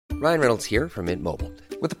Ryan Reynolds here from Mint Mobile.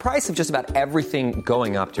 With the price of just about everything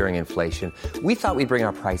going up during inflation, we thought we'd bring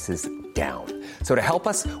our prices down. So to help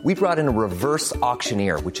us, we brought in a reverse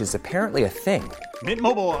auctioneer, which is apparently a thing. Mint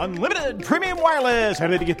Mobile Unlimited Premium Wireless. How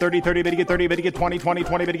to get 30, 30, bit to get 30, bit to get 20, 20,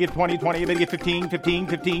 20, bit to get 20, 20, bit to get 15, 15,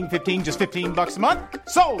 15, 15, just $15 a month?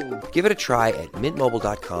 Sold! Give it a try at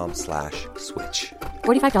mintmobile.com/switch.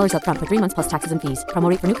 $45 up front for 3 months plus taxes and fees. Promo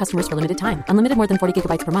rate for new customers for limited time. Unlimited more than 40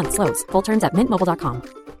 gigabytes per month. Slows full terms at mintmobile.com.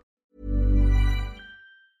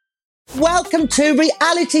 Welcome to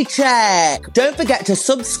Reality Check. Don't forget to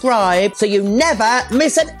subscribe so you never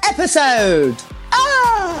miss an episode.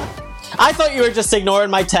 I thought you were just ignoring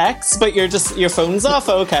my texts, but your phone's off.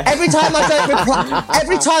 Okay. Every time I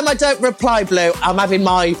don't reply, Blue, I'm having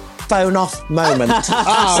my phone off moment.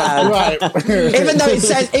 Right. even though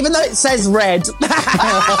it says red.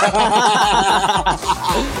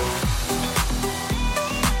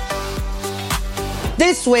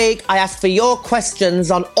 This week, I asked for your questions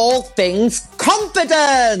on all things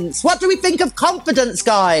confidence. What do we think of confidence,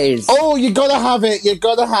 guys? Oh, you gotta have it. You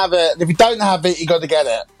gotta have it. If you don't have it, you gotta get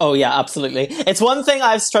it. Oh, yeah, absolutely. It's one thing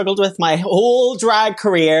I've struggled with my whole drag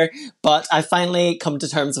career, but I finally come to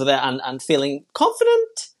terms with it and feeling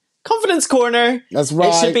confident. Confidence corner. That's right.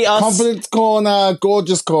 It should be us. Confidence corner,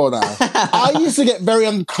 gorgeous corner. I used to get very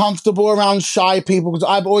uncomfortable around shy people because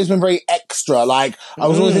I've always been very extra. Like, I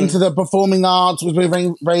was always into the performing arts, was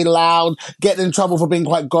very, very loud, getting in trouble for being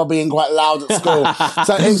quite gobby and quite loud at school.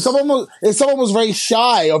 So if someone was very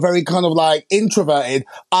shy or very kind of like introverted,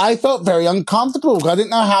 I felt very uncomfortable because I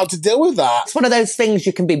didn't know how to deal with that. It's one of those things,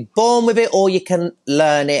 you can be born with it or you can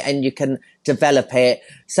learn it and you can develop it.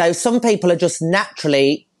 So some people are just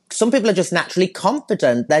naturally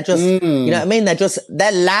confident. They're just, you know what I mean?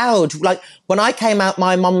 They're loud. Like when I came out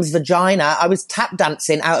my mum's vagina, I was tap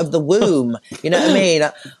dancing out of the womb. You know what I mean?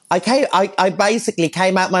 I basically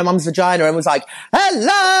came out my mum's vagina and was like,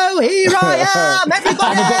 hello, here I am, everybody.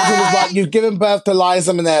 And the doctor was like, you've given birth to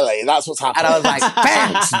Liza Minnelli. That's what's happening. And I was like,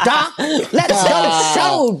 thanks, doc. Let's go to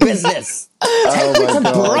show business. Take me to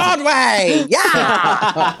Broadway.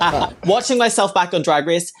 Yeah. Watching myself back on Drag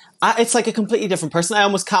Race, it's like a completely different person. I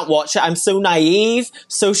almost can't watch it. I'm so naive,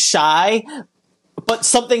 so shy. But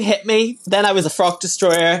something hit me. Then I was a frock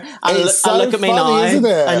destroyer. I look at me now. Isn't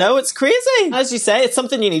it? I know, it's crazy. As you say, it's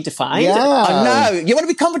something you need to find. Yeah. I know. You want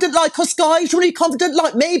to be confident like us, guys? You want to be confident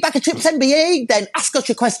like me back at Trips MBE? Then ask us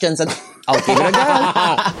your questions and I'll give it a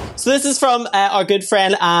go. So this is from our good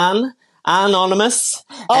friend Anne. Anonymous.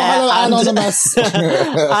 Oh, hello, Anonymous.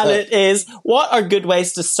 And it is, what are good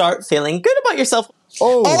ways to start feeling good about yourself?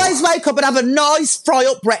 Oh. Always wake up and have a nice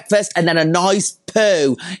fry-up breakfast and then a nice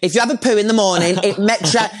poo. If you have a poo in the morning,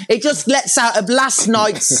 it just lets out of last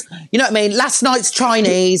night's, you know what I mean, last night's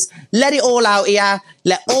Chinese, let it all out here,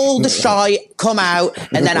 let all the shy come out,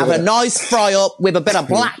 and then have a nice fry-up with a bit of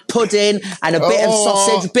black pudding and a bit of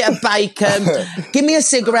sausage, a bit of bacon. Give me a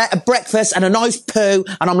cigarette, a breakfast, and a nice poo,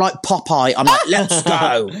 and I'm like Popeye. I'm like, let's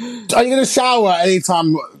go. Are you going to shower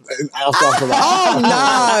anytime after that? Oh,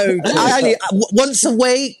 no. I only, once a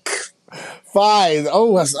week. Fine.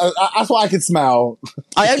 Oh, that's what I can smell.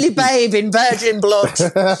 I only bathe in virgin blood.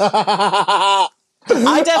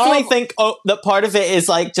 I definitely think that part of it is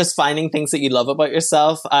like just finding things that you love about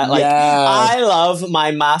yourself. I love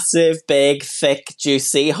my massive, big, thick,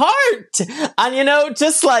 juicy heart. And you know,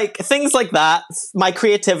 just like things like that, my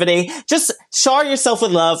creativity, just shower yourself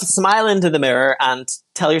with love, smile into the mirror and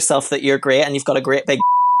tell yourself that you're great and you've got a great big.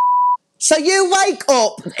 So you wake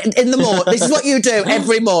up in the morning. This is what you do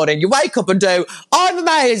every morning. You wake up and do, I'm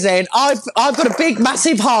amazing. I've got a big,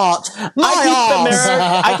 massive heart.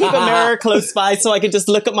 I keep a mirror close by so I can just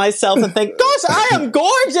look at myself and think, gosh, I am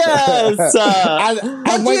gorgeous.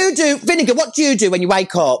 What do you do, Vinegar? What do you do when you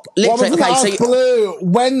wake up? Literally, Blue,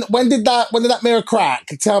 when did that mirror crack?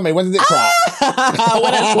 Tell me, when did it crack?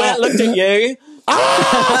 when it looked at you.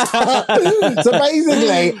 So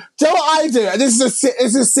basically, do you know what I do? And this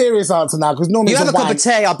is a serious answer now because normally you have a cup of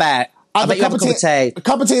tea. I bet you have a cup of tea. A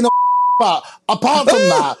cup of tea. And but apart from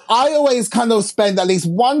that, I always kind of spend at least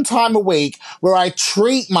one time a week where I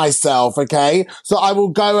treat myself, okay? So I will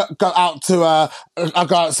go out to I'll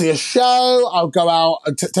go out and see a show, I'll go out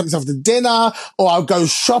and take myself to dinner, or I'll go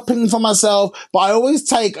shopping for myself, but I always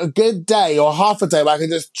take a good day or half a day where I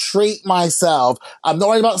can just treat myself. I'm not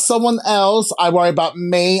worried about someone else, I worry about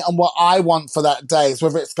me and what I want for that day. So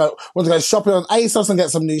whether it's want to go shopping on ASOS and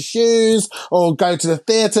get some new shoes, or go to the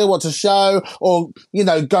theatre, watch a show, or, you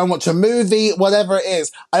know, go and watch a movie movie, whatever it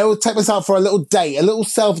is, I always take myself for a little date, a little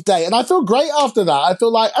self-date. And I feel great after that. I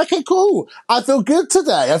feel like, okay, cool. I feel good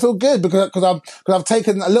today. I feel good because I've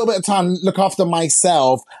taken a little bit of time to look after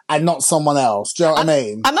myself and not someone else. Do you know what I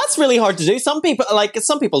mean? And that's really hard to do. Some people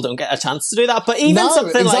don't get a chance to do that. But even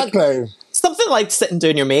something like sitting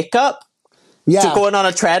doing your makeup, to going on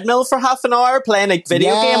a treadmill for half an hour, playing a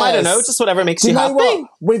video game, I don't know, just whatever makes you happy. What?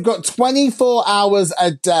 We've got 24 hours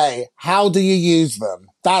a day. How do you use them?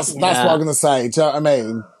 That's what I'm going to say. Do you know what I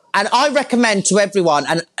mean? And I recommend to everyone,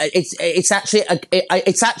 and it's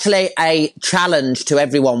actually a challenge to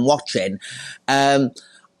everyone watching.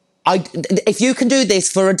 If you can do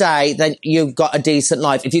this for a day, then you've got a decent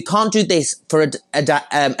life. If you can't do this for a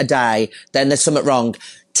day, then there's something wrong.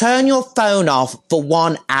 Turn your phone off for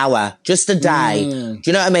 1 hour, just a day. Do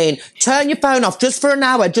you know what I mean? Turn your phone off just for an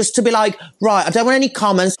hour, just to be like, right, I don't want any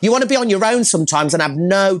comments. You want to be on your own sometimes and have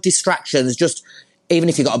no distractions. Just, even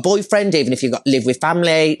if you've got a boyfriend, even if you live with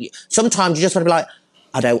family, sometimes you just want to be like,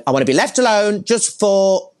 I want to be left alone just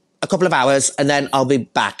for a couple of hours and then I'll be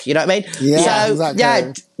back. You know what I mean? Yeah, so, exactly.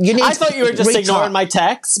 Yeah, you need I thought you were just ignoring my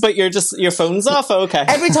texts, but your phone's off. Okay.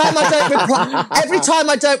 Every time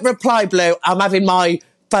I don't reply, Blue, I'm having my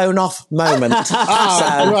phone off moment.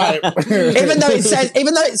 Right. even though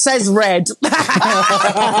it says red.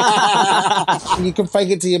 You can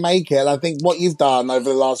fake it till you make it. And I think what you've done over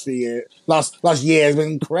the last few years, last year has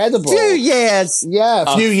been incredible. Few years. Yeah,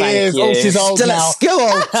 a few years. You. Oh, she's old Still now.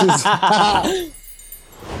 at school.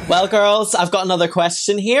 Well, girls, I've got another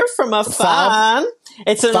question here from a fan.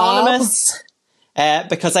 It's anonymous.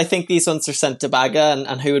 Because I think these ones are sent to Baga,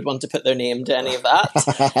 and who would want to put their name to any of that?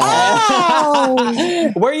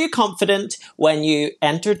 Were you confident when you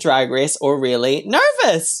entered Drag Race, or really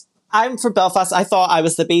nervous? I'm from Belfast. I thought I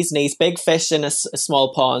was the bee's knees, big fish in a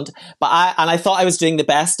small pond. But I thought I was doing the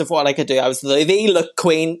best of what I could do. I was the look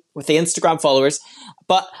queen with the Instagram followers.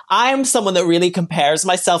 But I'm someone that really compares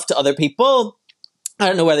myself to other people. I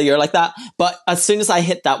don't know whether you're like that, but as soon as I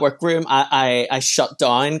hit that workroom, I shut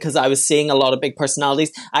down because I was seeing a lot of big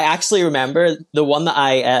personalities. I actually remember the one that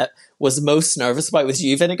I was most nervous about was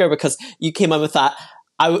you, Vinegar, because you came on with that.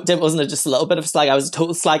 Wasn't it just a little bit of slag? I was a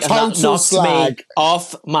total slag, and that knocked me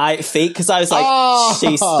off my feet because I was like,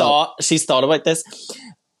 she's thought about this.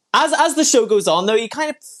 As the show goes on, though, you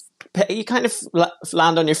kind of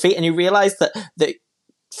land on your feet and you realize that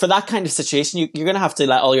for that kind of situation, you're going to have to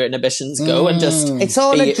let all your inhibitions go and just... It's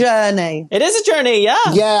all a journey. It is a journey, yeah.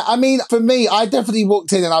 Yeah, I mean, for me, I definitely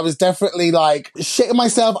walked in and I was definitely like shitting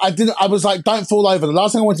myself. I was like, don't fall over. The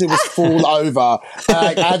last thing I wanted to do was fall over.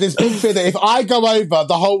 I had this big fear that if I go over,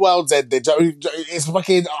 the whole world's ended. It's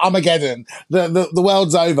fucking Armageddon. The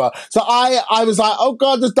world's over. So I was like, oh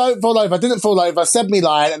God, just don't fall over. I didn't fall over. I said me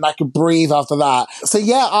line and I could breathe after that. So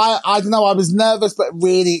yeah, I don't know. I was nervous, but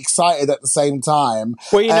really excited at the same time.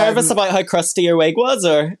 Were you nervous about how crusty your wig was,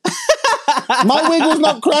 or? My wig was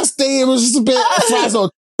not crusty. It was just a bit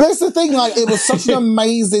frazzled. But it's the thing, like, it was such an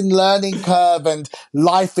amazing learning curve and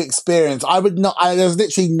life experience. There's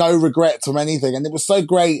literally no regrets from anything. And it was so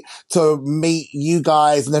great to meet you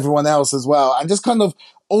guys and everyone else as well. And just kind of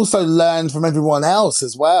also learn from everyone else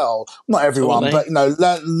as well. Not everyone, but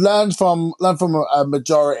learn from a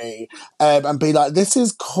majority, and be like, this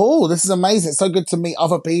is cool. This is amazing. It's so good to meet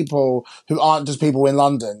other people who aren't just people in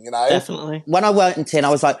London, you know? Definitely. When I went in, I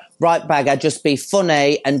was like, right, Bagger, just be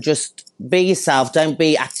funny and just be yourself. Don't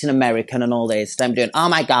be acting American and all this. Don't be doing, oh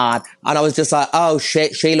my God. And I was just like, oh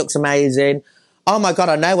shit, she looks amazing. Oh my God,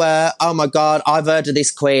 I know her. Oh my God, I've heard of this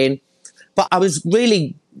queen. But I was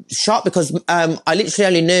really shocked because I literally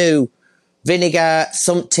only knew Vinegar,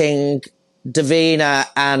 Something, Davina,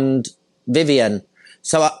 and Vivian.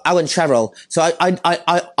 So I and Cheryl. So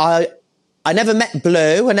I never met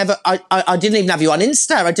Blue. I didn't even have you on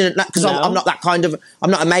Insta. I didn't, because I'm not that kind of. I'm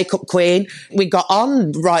not a makeup queen. We got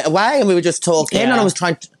on right away, and we were just talking. And I was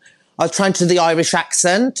trying to do the Irish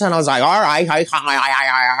accent, and I was like, all right.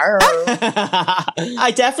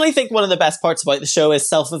 I definitely think one of the best parts about the show is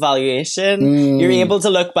self-evaluation. You're able to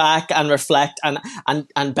look back and reflect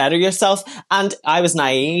and better yourself. And I was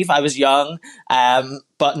naive, I was young,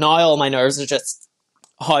 but now all my nerves are just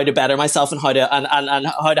how to better myself and how to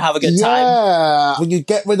have a good time. Yeah, when you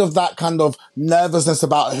get rid of that kind of nervousness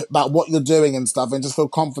about what you're doing and stuff, and just feel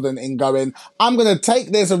confident in going, I'm going to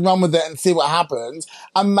take this and run with it and see what happens.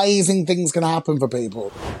 Amazing things can happen for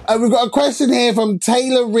people. We've got a question here from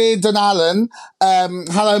Taylor Reardon Allen.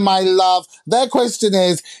 Hello, my love. Their question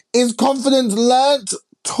is confidence learnt,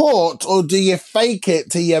 taught, or do you fake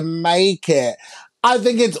it till you make it? I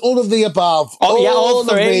think it's all of the above. Oh, yeah, all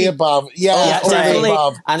three. All of the above. Yeah, all definitely. of the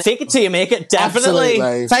above. And fake it till you make it, definitely.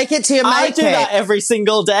 Absolutely. Fake it till you make it. I do that every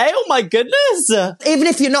single day. Oh my goodness. Even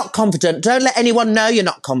if you're not confident, don't let anyone know you're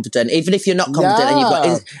not confident. Even if you're not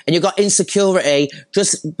confident and you've got insecurity,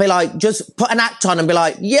 just be like, just put an act on and be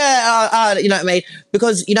like, yeah, you know what I mean?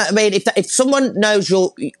 Because, you know what I mean? If someone knows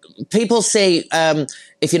people see,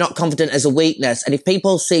 if you're not confident as a weakness, and if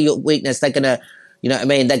people see your weakness, they're going to, you know what I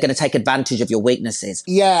mean? They're going to take advantage of your weaknesses.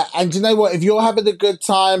 Yeah, and you know what? If you're having a good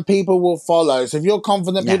time, people will follow. So if you're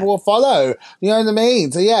confident, people will follow. You know what I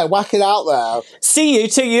mean? So yeah, whack it out there. See, you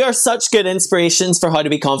two, you are such good inspirations for how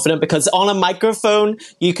to be confident, because on a microphone,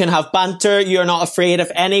 you can have banter, you're not afraid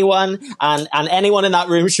of anyone, and anyone in that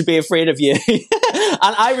room should be afraid of you.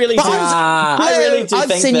 And I really do.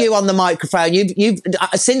 I've seen you on the microphone. You've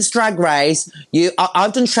since Drag Race.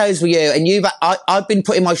 I've done shows with you, and I've been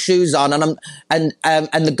putting my shoes on, and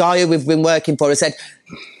the guy who we've been working for has said,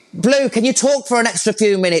 Blue, can you talk for an extra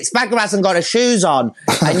few minutes? Bagger hasn't got her shoes on,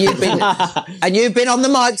 and you've been on the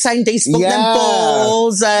mic saying, "These fuck them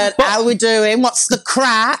balls. How we doing? What's the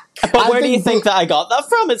crack?" But where do you think that I got that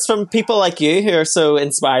from? It's from people like you who are so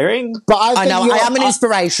inspiring. But I know I am an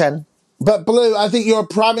inspiration. But Blue, I think you're a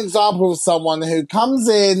prime example of someone who comes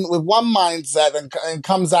in with one mindset and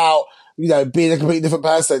comes out, you know, being a completely different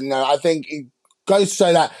person. You know, I think it goes to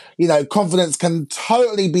show that, you know, confidence can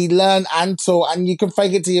totally be learned and taught, and you can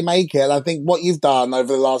fake it till you make it. And I think what you've done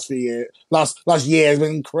over the last few years, last year has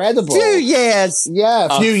been incredible. Few years. Yeah,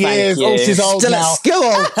 a few years. You. Oh, she's old Still now. at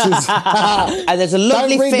school. And there's a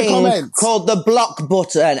lovely thing called the block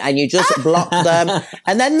button, and you just block them,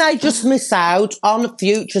 and then they just miss out on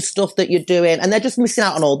future stuff that you're doing, and they're just missing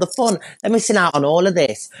out on all the fun. They're missing out on all of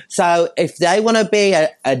this. So if they want to be a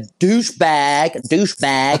douchebag,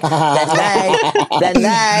 then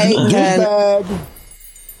they can.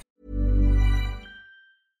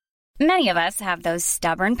 Many of us have those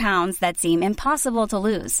stubborn pounds that seem impossible to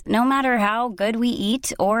lose, no matter how good we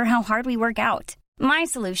eat or how hard we work out. My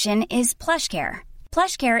solution is PlushCare.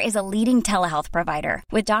 PlushCare is a leading telehealth provider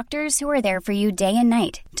with doctors who are there for you day and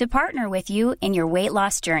night to partner with you in your weight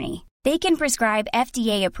loss journey. They can prescribe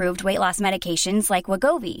FDA-approved weight loss medications like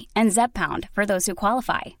Wegovy and Zepbound for those who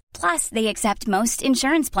qualify. Plus, they accept most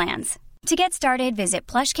insurance plans. To get started, visit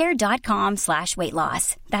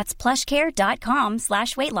plushcare.com/weightloss. That's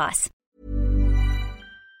plushcare.com/weightloss.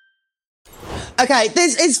 Okay,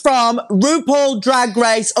 this is from RuPaul Drag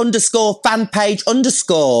Race _fanpage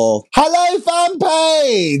 _. Hello, fan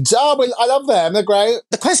page. Oh, I love them. They're great.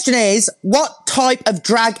 The question is, what type of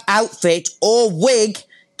drag outfit or wig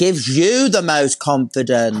gives you the most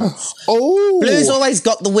confidence? Oh, Blue's always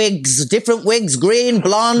got the wigs, different wigs, green,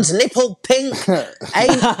 blonde, nipple pink,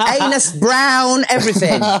 anus brown,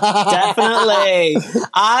 everything. Definitely.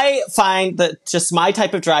 I find that just my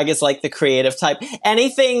type of drag is like the creative type.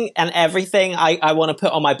 Anything and everything I want to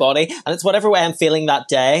put on my body, and it's whatever way I'm feeling that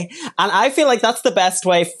day. And I feel like that's the best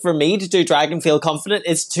way for me to do drag and feel confident,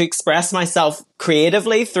 is to express myself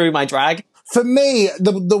creatively through my drag. For me,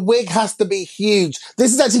 the wig has to be huge.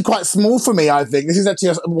 This is actually quite small for me, I think. This is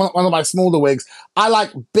actually one of my smaller wigs. I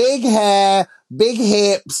like big hair, big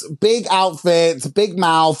hips, big outfits, big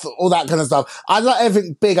mouth, all that kind of stuff. I like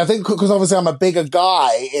everything big. I think because obviously I'm a bigger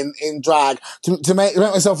guy in drag, to make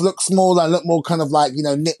myself look smaller and look more kind of like, you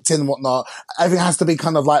know, nipped in and whatnot, everything has to be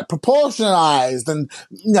kind of like proportionalized and,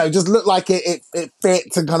 you know, just look like it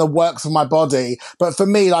fits and kind of works for my body. But for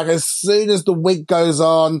me, like, as soon as the wig goes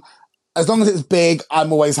on, as long as it's big,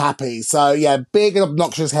 I'm always happy. So yeah, big and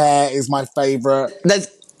obnoxious hair is my favourite. There's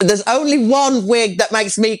only one wig that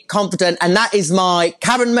makes me confident, and that is my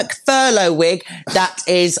Karen McFurlow wig.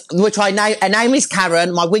 Which her name is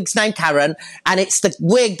Karen. My wig's named Karen, and it's the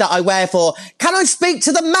wig that I wear for. Can I speak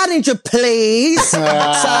to the manager, please? And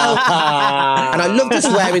I love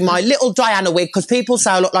just wearing my little Diana wig, because people say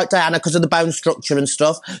I look like Diana because of the bone structure and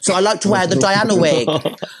stuff. So I like to wear the Diana wig.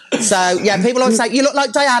 So yeah, people always say, "You look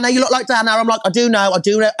like Diana. You look like Diana." I'm like, I do know. I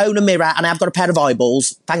do own a mirror, and I have got a pair of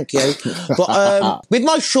eyeballs. Thank you. But with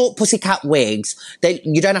my short pussycat wigs,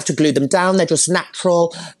 you don't have to glue them down. They're just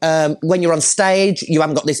natural. When you're on stage, you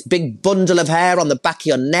haven't got this big bundle of hair on the back of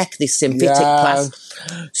your neck, this synthetic plastic.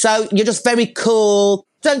 So you're just very cool.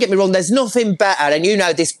 Don't get me wrong, there's nothing better, and you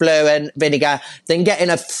know this, Blue and Vinegar, than getting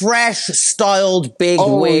a fresh, styled big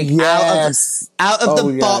wig out of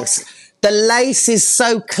the box. The lace is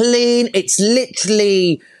so clean. It's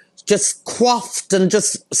literally just coiffed and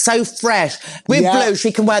just so fresh. With Blue,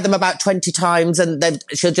 she can wear them about 20 times and then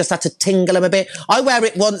she'll just have to tingle them a bit. I wear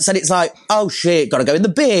it once and it's like, oh shit, gotta go in the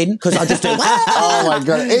bin, because I just do Oh my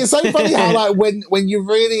God. It's so funny how, like, when you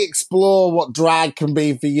really explore what drag can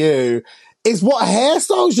be for you, it's what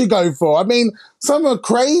hairstyles you go for. I mean, some are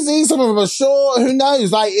crazy, some of them are short. Who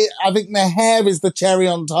knows? Like, I think the hair is the cherry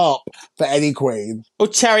on top for any queen. Oh,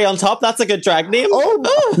 Cherry on Top. That's a good drag name.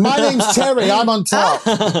 Oh, my name's Cherry. I'm on top.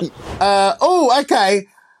 Okay.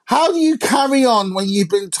 How do you carry on when you've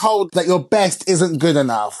been told that your best isn't good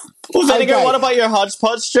enough? Well, Vinegar, what about your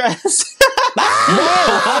hodgepodge dress? No,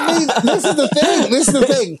 I mean, this is the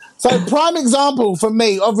thing. So, prime example for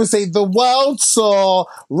me, obviously, the world saw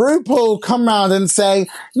RuPaul come round and say,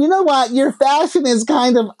 you know what, your fashion is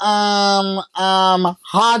kind of,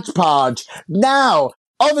 hodgepodge. Now,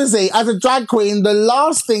 obviously, as a drag queen, the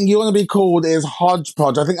last thing you want to be called is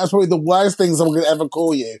hodgepodge. I think that's probably the worst thing someone could ever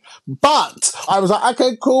call you. But I was like,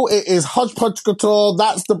 okay, cool. It is Hodgepodge Couture.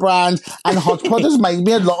 That's the brand. And Hodgepodge has made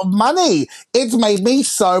me a lot of money. It's made me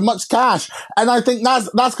so much cash. And I think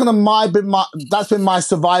that's kind of that's been my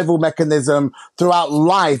survival mechanism throughout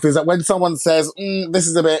life, is that when someone says, this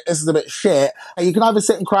is a bit shit, you can either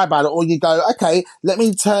sit and cry about it, or you go, okay, let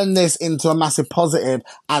me turn this into a massive positive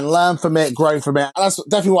and learn from it, grow from it. And that's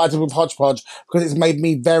definitely what I did with Hodgepodge, because it's made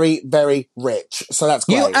me very, very rich. So that's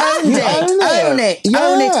great. You own it.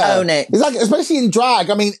 Yeah. Own it. It's like, especially in drag.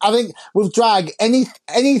 I mean, I think with drag,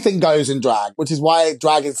 anything goes in drag, which is why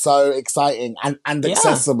drag is so exciting and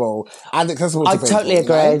accessible. And accessible to I people, totally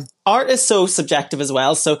agree. You know? Art is so subjective as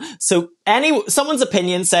well. So someone's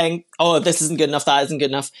opinion saying, oh, this isn't good enough, that isn't good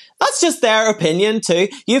enough, that's just their opinion too.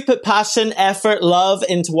 You've put passion, effort, love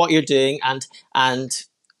into what you're doing, and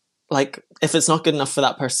like, if it's not good enough for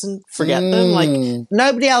that person, forget them. Like,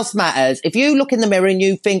 nobody else matters. If you look in the mirror and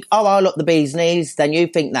you think, oh, I look the bee's knees, then you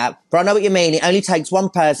think that. But I know what you mean. It only takes one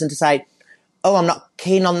person to say, oh, I'm not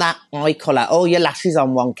keen on that eye colour. Oh, your lashes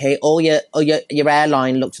on wonky. Oh, your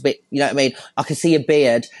hairline looks a bit, you know what I mean? I can see your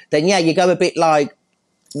beard. Then, yeah, you go a bit like,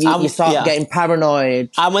 you start getting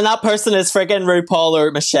paranoid. And when that person is friggin' RuPaul or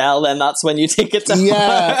Michelle, then that's when you take it to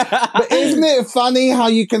her. But isn't it funny how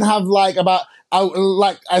you can have like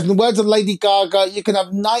as in the words of Lady Gaga, you can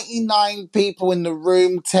have 99 people in the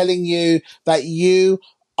room telling you that you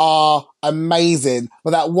are amazing,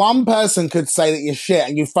 but that one person could say that you're shit,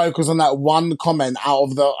 and you focus on that one comment out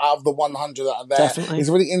of the 100 that are there. Definitely. It's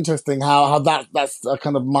really interesting how that's a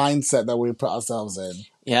kind of mindset that we put ourselves in.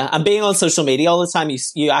 Yeah, and being on social media all the time,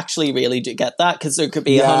 you actually really do get that, because there could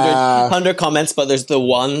be 100 comments, but there's the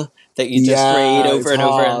one that you just read over and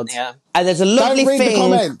over. And there's a lovely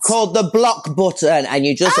thing called the block button, and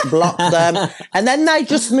you just block them, and then they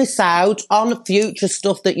just miss out on future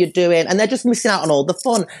stuff that you're doing, and they're just missing out on all the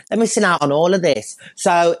fun. They're missing out on all of this.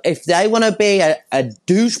 So if they want to be a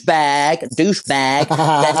douchebag,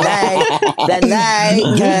 then they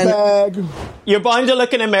can. You're bound to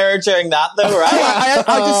look in a mirror during that, though, right?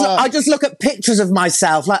 I just look at pictures of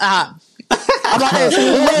myself like that. I'm like this.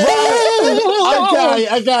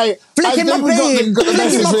 Okay. Flicking my bean. Got the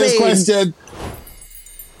message for this question.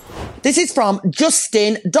 This is from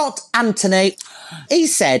Justin.Anthony. He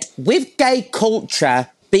said, with gay culture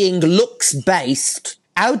being looks-based,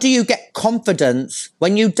 how do you get confidence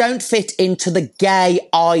when you don't fit into the gay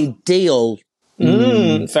ideal?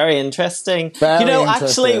 Very interesting.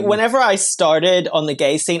 Actually, whenever I started on the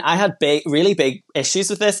gay scene, I had really big issues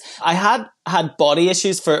with this. I had body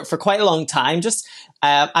issues for quite a long time. Just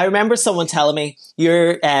I remember someone telling me,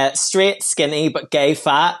 you're straight, skinny, but gay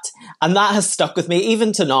fat. And that has stuck with me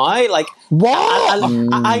even to now. Like, what?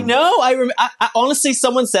 I know. I honestly,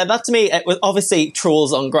 someone said that to me. It was obviously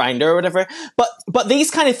trolls on Grindr or whatever. But these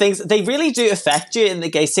kind of things, they really do affect you in the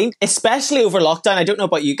gay scene, especially over lockdown. I don't know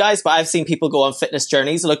about you guys, but I've seen people go on fitness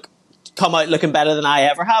journeys, come out looking better than I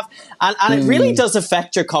ever have. And it really does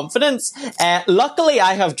affect your confidence. Luckily,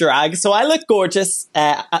 I have drag, so I look gorgeous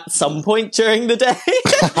at some point during the day.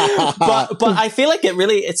 but I feel like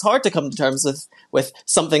it's hard to come to terms with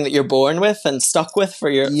something that you're born with and stuck with for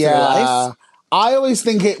your life. I always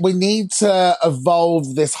think we need to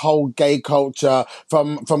evolve this whole gay culture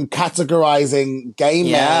from categorizing gay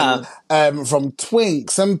men, from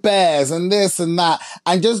twinks and bears and this and that,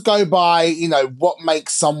 and just go by, what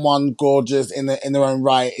makes someone gorgeous in their own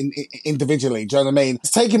right, individually. Do you know what I mean?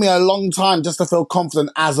 It's taken me a long time just to feel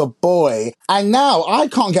confident as a boy. And now I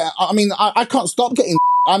can't stop getting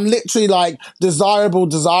I'm literally like desirable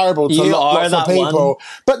to lots of people. One.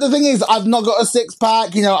 But the thing is, I've not got a six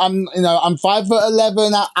pack. I'm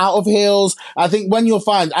 5'11" out of heels. I think when you'll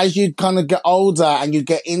find, as you kind of get older and you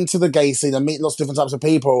get into the gay scene and meet lots of different types of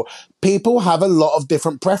people have a lot of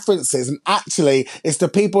different preferences. And actually, it's the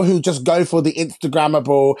people who just go for the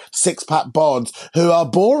Instagrammable six pack bods who are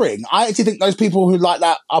boring. I actually think those people who like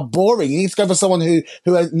that are boring. You need to go for someone who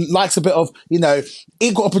likes a bit of,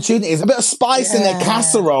 equal opportunities, a bit of spice in their casserole.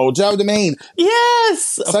 casserole. Do you know what I mean?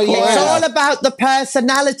 Yes. So yeah. It's all about the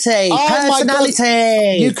personality.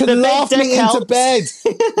 Personality. You could laugh me into bed.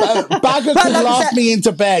 Bagger could laugh me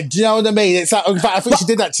into bed. Do you know what I mean? It's like, in fact, I think she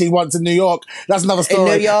did actually once in New York. That's another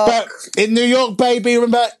story. In New York. But in New York, baby,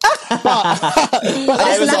 remember? I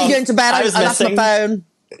didn't let you into bed. I lost my phone.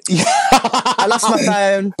 I lost my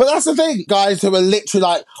phone. But that's the thing, guys who are literally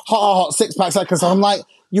like hot 6 pack seconds. I'm like,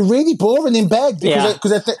 you're really boring in bed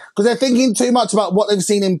because they're thinking too much about what they've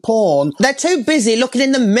seen in porn. They're too busy looking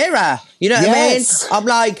in the mirror. You know what I mean? I'm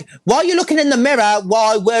like, why are you looking in the mirror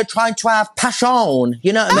while we're trying to have passion?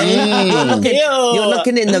 You know what I mean? You're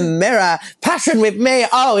looking in the mirror. Passion with me.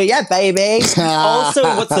 Oh, yeah, baby. Also,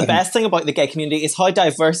 what's the best thing about the gay community is how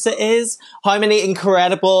diverse it is, how many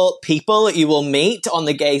incredible people you will meet on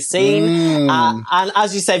the gay scene. And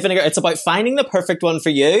as you say, Vinegar, it's about finding the perfect one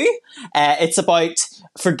for you. It's about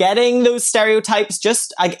forgetting those stereotypes.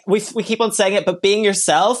 We keep on saying it, but being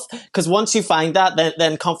yourself, because once you find that,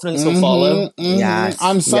 then confidence will follow. Yes.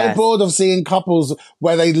 I'm so bored of seeing couples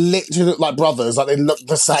where they literally look like brothers, like they look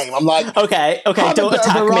the same. I'm like, okay, don't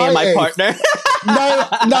attack me and my partner.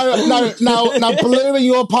 No, Blue and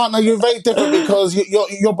your partner, you're very different because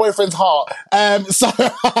your boyfriend's hot. So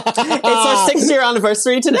it's our 6-year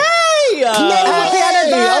anniversary today. Happy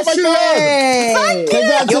anniversary! Oh my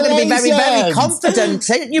God. You're going to be very, very confident,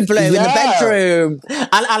 ain't you, Blue, in the bedroom?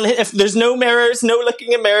 And if there's no mirrors, no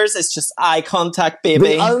looking in mirrors, it's just eye contact, baby.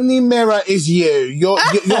 The only mirror is you. Your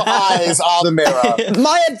eyes are the mirror.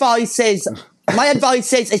 My advice is,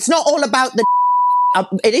 it's not all about the.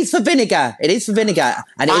 It is for Vinegar. And it is for Blue. I'm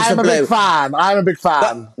a big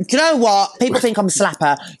fan. But, do you know what? People think I'm a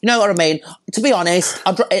slapper. You know what I mean? To be honest,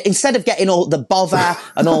 instead of getting all the bother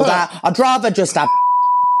and all that, I'd rather just have.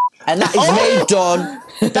 And that is me done.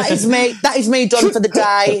 That is me done for the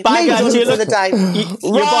day.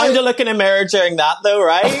 You're bound to look in a mirror during that, though,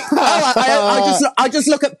 right? I just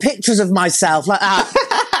look at pictures of myself like that.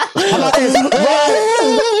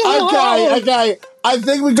 Okay. I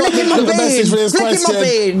think we got the message for this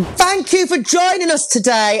question. Thank you for joining us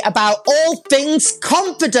today about all things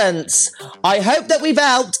confidence. I hope that we've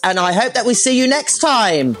helped, and I hope that we see you next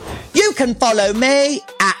time. You can follow me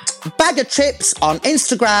at Bag of Chips on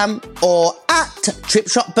Instagram or at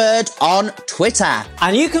TripShopBird on Twitter.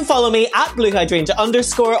 And you can follow me at BlueHydrangea_ on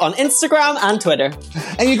Instagram and Twitter.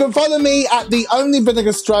 And you can follow me at The Only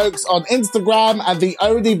Vinegar Strokes on Instagram and The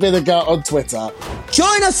Only Vinegar on Twitter.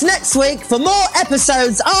 Join us next week for more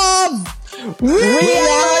episodes of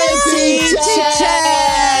Reality Check.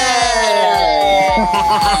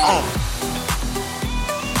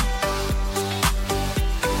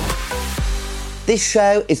 This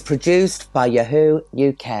show is produced by Yahoo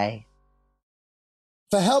UK.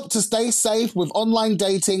 For help to stay safe with online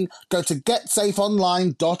dating, go to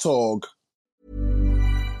getsafeonline.org.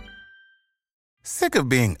 Sick of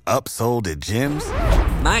being upsold at gyms?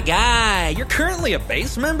 My guy, you're currently a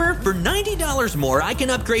base member. For $90 more, I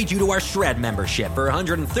can upgrade you to our Shred membership. For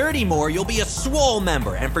 $130 more, you'll be a Swole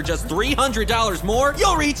member. And for just $300 more,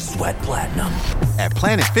 you'll reach Sweat Platinum. At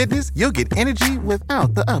Planet Fitness, you'll get energy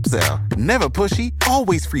without the upsell. Never pushy,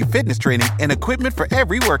 always free fitness training and equipment for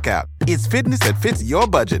every workout. It's fitness that fits your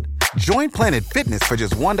budget. Join Planet Fitness for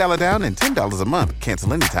just $1 down and $10 a month.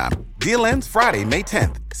 Cancel anytime. Deal ends Friday, May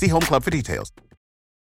 10th. See Home Club for details.